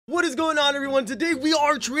What is going on, everyone? Today we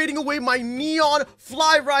are trading away my neon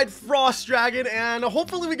fly ride frost dragon, and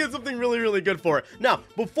hopefully we get something really good for it. Now,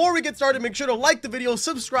 before we get started, make sure to like the video,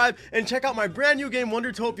 subscribe, and check out my brand new game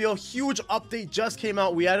Wondertopia. Huge update just came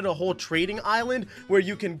out. We added a whole trading island where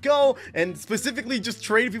you can go and specifically just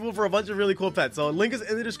trade people for a bunch of really cool pets. So link is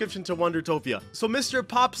in the description to Wondertopia. So Mr.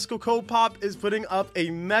 Popsicle Pop is putting up a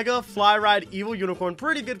mega fly ride evil unicorn.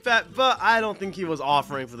 Pretty good pet, but I don't think he was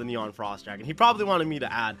offering for the neon frost dragon. He probably wanted me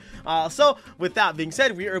to add. So with that being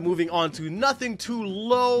said, we are moving on to nothing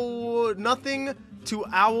to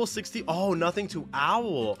owl 60. Oh, nothing to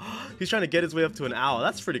owl. He's trying to get his way up to an owl.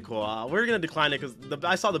 That's pretty cool. We're gonna decline it because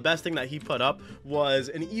I saw the best thing that he put up was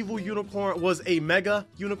an evil unicorn, was a mega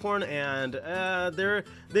unicorn, and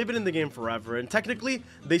they've been in the game forever, and technically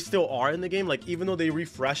they still are in the game. Like, even though they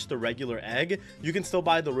refreshed the regular egg, you can still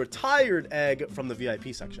buy the retired egg from the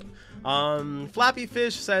VIP section. Flappy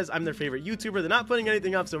Fish says I'm their favorite YouTuber. They're not putting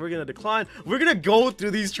anything up, so we're gonna decline. We're gonna go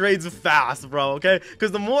through these trades fast, bro, okay?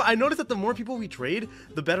 Because the more I notice that the more people we trade,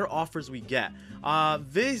 the better offers we get.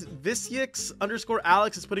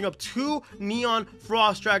 Visix_Alex is putting up 2 neon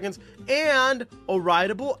frost dragons and a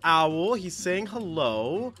rideable owl. He's saying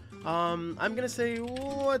hello. I'm gonna say,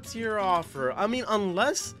 what's your offer? I mean,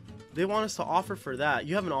 unless they want us to offer for that.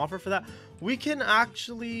 You have an offer for that? We can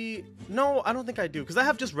actually... No, I don't think I do, because I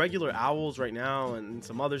have just regular owls right now and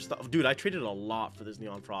some other stuff. Dude, I traded a lot for this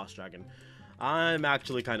neon frost dragon. I'm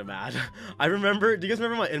actually kind of mad. I remember, do you guys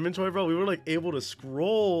remember my inventory, bro? We were like able to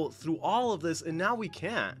scroll through all of this, and now we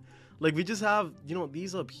can't. Like, we just have, you know,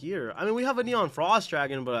 these up here. I mean, we have a neon frost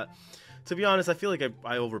dragon, but to be honest, I feel like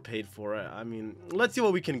I overpaid for it. I mean, let's see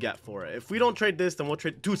what we can get for it. If we don't trade this, then we'll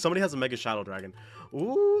trade... Dude, somebody has a mega shadow dragon.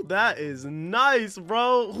 Ooh, that is nice,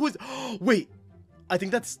 bro. Who's... Wait, I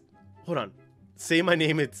think that's... Hold on. Say my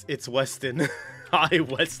name, it's Weston. Hi,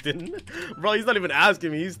 Weston. Bro, he's not even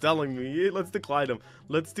asking me. He's telling me. Let's decline him.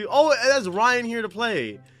 Let's do... Oh, that's Ryan here to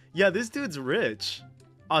play. Yeah, this dude's rich.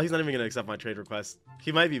 Oh, he's not even going to accept my trade request.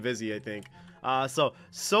 He might be busy, I think. So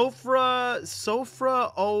Sofra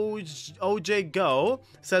OJ Go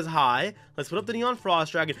says hi. Let's put up the neon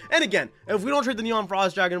frost dragon. And again, if we don't trade the neon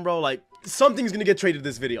frost dragon, bro, like, something's gonna get traded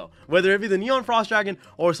this video, whether it be the neon frost dragon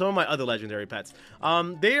or some of my other legendary pets.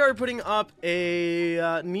 They are putting up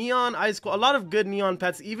a neon ice cold, a lot of good neon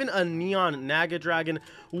pets, even a neon naga dragon,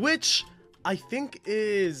 which I think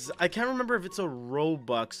is, I can't remember if it's a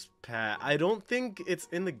Robux pet. I don't think it's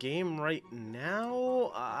in the game right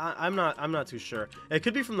now. I'm not too sure. It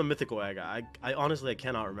could be from the mythical egg. I honestly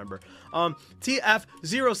cannot remember.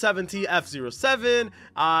 TF07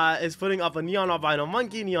 is putting up a neon albino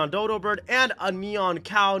monkey, neon dodo bird, and a neon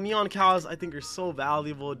cow. Neon cows I think are so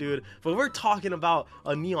valuable, dude, but we're talking about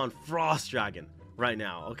a neon frost dragon right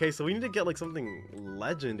now. Okay, so we need to get like something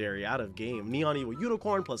legendary out of game. Neon evil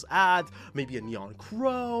unicorn plus ads, maybe a neon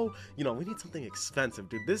crow. You know, we need something expensive,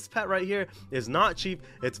 dude. This pet right here is not cheap.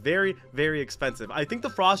 It's very expensive. I think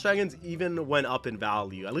the frost dragons even went up in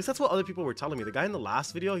value. At least that's what other people were telling me. The guy in the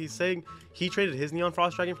last video, he's saying he traded his neon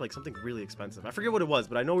frost dragon for like something really expensive. I forget what it was,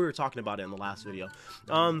 but I know we were talking about it in the last video.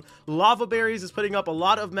 Lava Berries is putting up a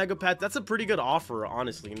lot of mega pets. That's a pretty good offer,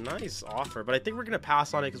 honestly. Nice offer, but I think we're gonna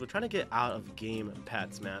pass on it because we're trying to get out of game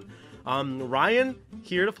pets, man. Ryan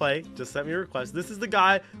here to play just sent me a request. This is the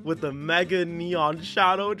guy with the mega neon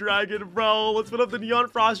shadow dragon, bro. Let's put up the neon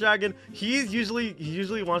frost dragon. He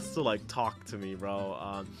usually wants to like talk to me,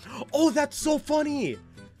 bro. Oh, that's so funny.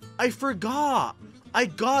 I forgot. I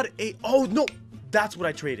got a... Oh no, that's what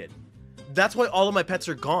I traded. That's why all of my pets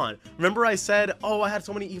are gone. Remember I said, oh, I had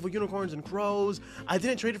so many evil unicorns and crows. I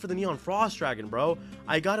didn't trade it for the neon frost dragon, bro.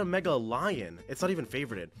 I got a mega lion. It's not even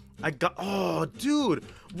favorited. I got... Oh, dude.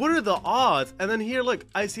 What are the odds? And then here, look,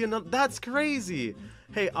 I see another... That's crazy.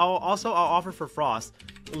 Hey, I'll offer for frost.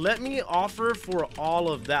 Let me offer for all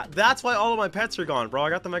of that. That's why all of my pets are gone, bro. I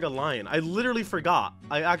got the mega lion. I literally forgot.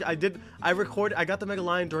 I got the mega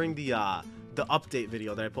lion during the update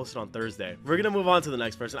video that I posted on Thursday. We're gonna move on to the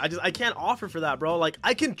next person. I can't offer for that, bro. Like,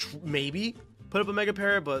 I can maybe put up a mega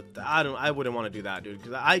parrot, but I wouldn't want to do that, dude,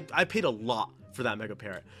 because I paid a lot for that mega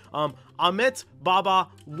parrot. Amit Baba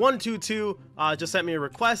 122 just sent me a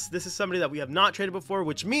request. This is somebody that we have not traded before,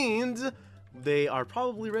 which means they are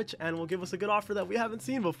probably rich and will give us a good offer that we haven't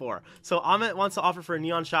seen before. So Amit wants to offer for a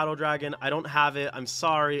neon shadow dragon. I don't have it. I'm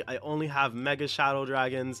sorry. I only have mega shadow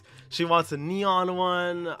dragons. She wants a neon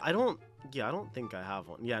one. I don't think I have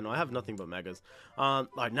one. Yeah, no, I have nothing but megas. All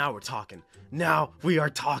right, now we're talking. Now we are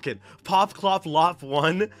talking. Pop Clop Lop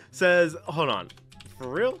 1 says, hold on. For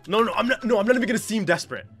real? No, I'm not even gonna seem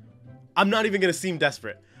desperate. I'm not even gonna seem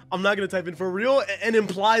desperate. I'm not gonna type in for real and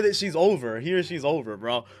imply that she's over. He or she's over,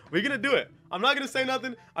 bro. We're gonna do it. I'm not gonna say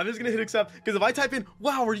nothing. I'm just gonna hit accept, because if I type in,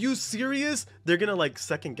 wow, are you serious? They're gonna like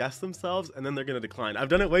second guess themselves and then they're gonna decline. I've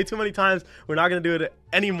done it way too many times. We're not gonna do it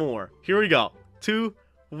anymore. Here we go. 2,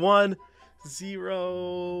 1,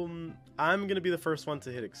 0. I'm gonna be the first one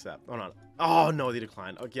to hit accept. Hold on. Oh no, they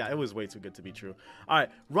declined. Okay, yeah, it was way too good to be true. All right,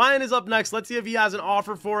 Ryan is up next. Let's see if he has an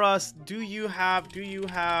offer for us. Do you have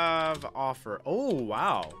offer? Oh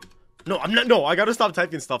wow. No, I'm not. No, I gotta stop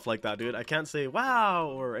typing stuff like that, dude. I can't say wow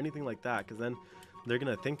or anything like that, because then they're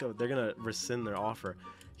gonna rescind their offer.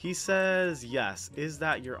 He says yes. Is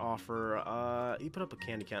that your offer? He put up a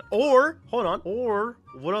candy can. Or hold on. Or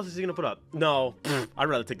what else is he gonna put up? No, I'd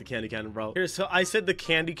rather take the candy cannon, bro. Here, so I said the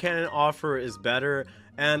candy cannon offer is better,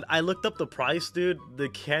 and I looked up the price, dude. The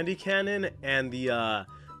candy cannon and the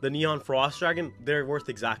neon frost dragon, they're worth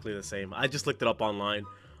exactly the same. I just looked it up online.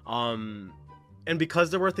 And because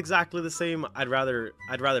they're worth exactly the same, I'd rather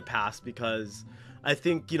pass, because I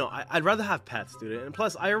think, you know, I'd rather have pets, dude. And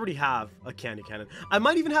plus, I already have a candy cannon. I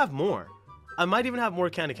might even have more. I might even have more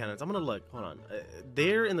candy cannons. I'm gonna look. Hold on.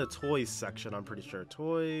 They're in the toys section, I'm pretty sure.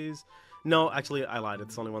 Toys. No, actually, I lied.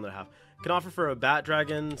 It's the only one that I have. Can offer for a bat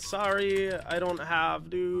dragon. Sorry, I don't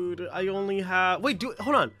have, dude. I only have... Wait, dude,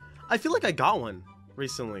 hold on. I feel like I got one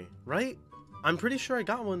recently, right? I'm pretty sure I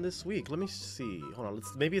got one this week. Let me see. Hold on.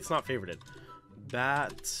 Maybe it's not favorited.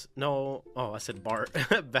 Bat. No. Oh, I said Bart.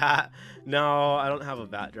 Bat. No, I don't have a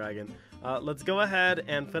bat dragon. Let's go ahead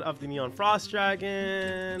and put up the neon frost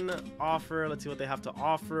dragon offer. Let's see what they have to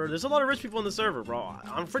offer. There's a lot of rich people in the server, bro.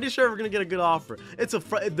 I'm pretty sure we're gonna get a good offer. It's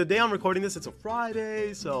the day I'm recording this, it's a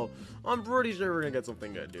Friday, so I'm pretty sure we're gonna get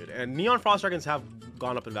something good, dude. And neon frost dragons have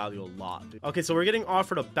gone up in value a lot, dude. Okay, so we're getting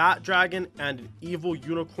offered a bat dragon and an evil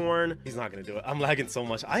unicorn. He's not gonna do it. I'm lagging so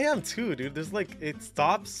much. I am too, dude. There's like, it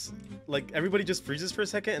stops, like everybody just freezes for a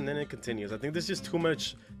second and then it continues. I think there's just too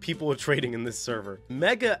much people trading in this server.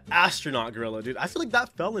 Mega astronaut gorilla, dude. I feel like that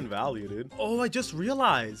fell in value, dude. Oh, I just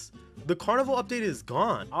realized the carnival update is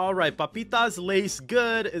gone. All right, Papita's Lace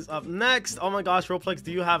Good is up next. Oh my gosh, Roplex,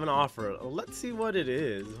 do you have an offer? Let's see what it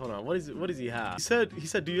is. Hold on, what does he have? He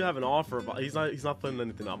said, do you have an offer? But he's not putting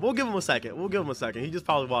anything up. We'll give him a second. He just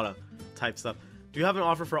probably want to type stuff. Do you have an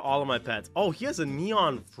offer for all of my pets? Oh, he has a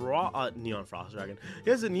neon frost dragon. He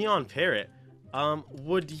has a neon parrot.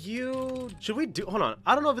 Should we do, hold on.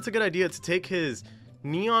 I don't know if it's a good idea to take his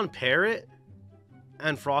neon parrot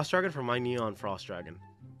and frost dragon for my neon frost dragon.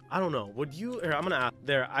 I don't know. Would you, here, I'm gonna ask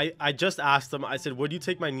there. I just asked him. I said, would you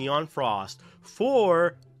take my neon frost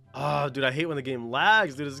for, oh dude, I hate when the game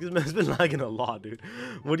lags, dude. It's been lagging a lot, dude.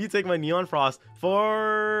 Would you take my neon frost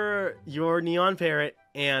for your neon parrot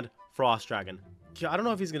and frost dragon? I don't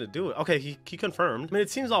know if he's gonna do it. Okay, he confirmed. I mean, it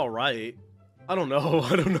seems all right. I don't know.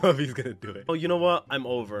 I don't know if he's gonna do it. Oh, you know what? I'm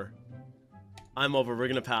over. We're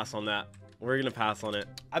gonna pass on that. We're gonna pass on it.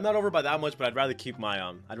 I'm not over by that much, but I'd rather keep my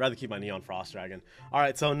neon frost dragon. All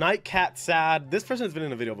right, so Night Cat Sad. This person has been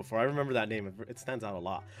in a video before. I remember that name. It stands out a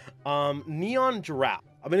lot. Neon Giraffe.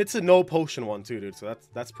 I mean, it's a no potion one too, dude. So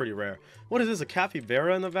that's pretty rare. What is this? A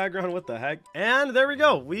capybara in the background? What the heck? And there we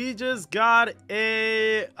go. We just got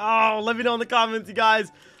a. Oh, let me know in the comments, you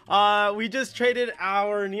guys. We just traded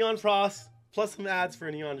our neon frost plus some ads for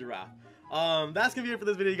a neon giraffe. That's gonna be it for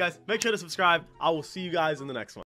this video, you guys. Make sure to subscribe. I will see you guys in the next one.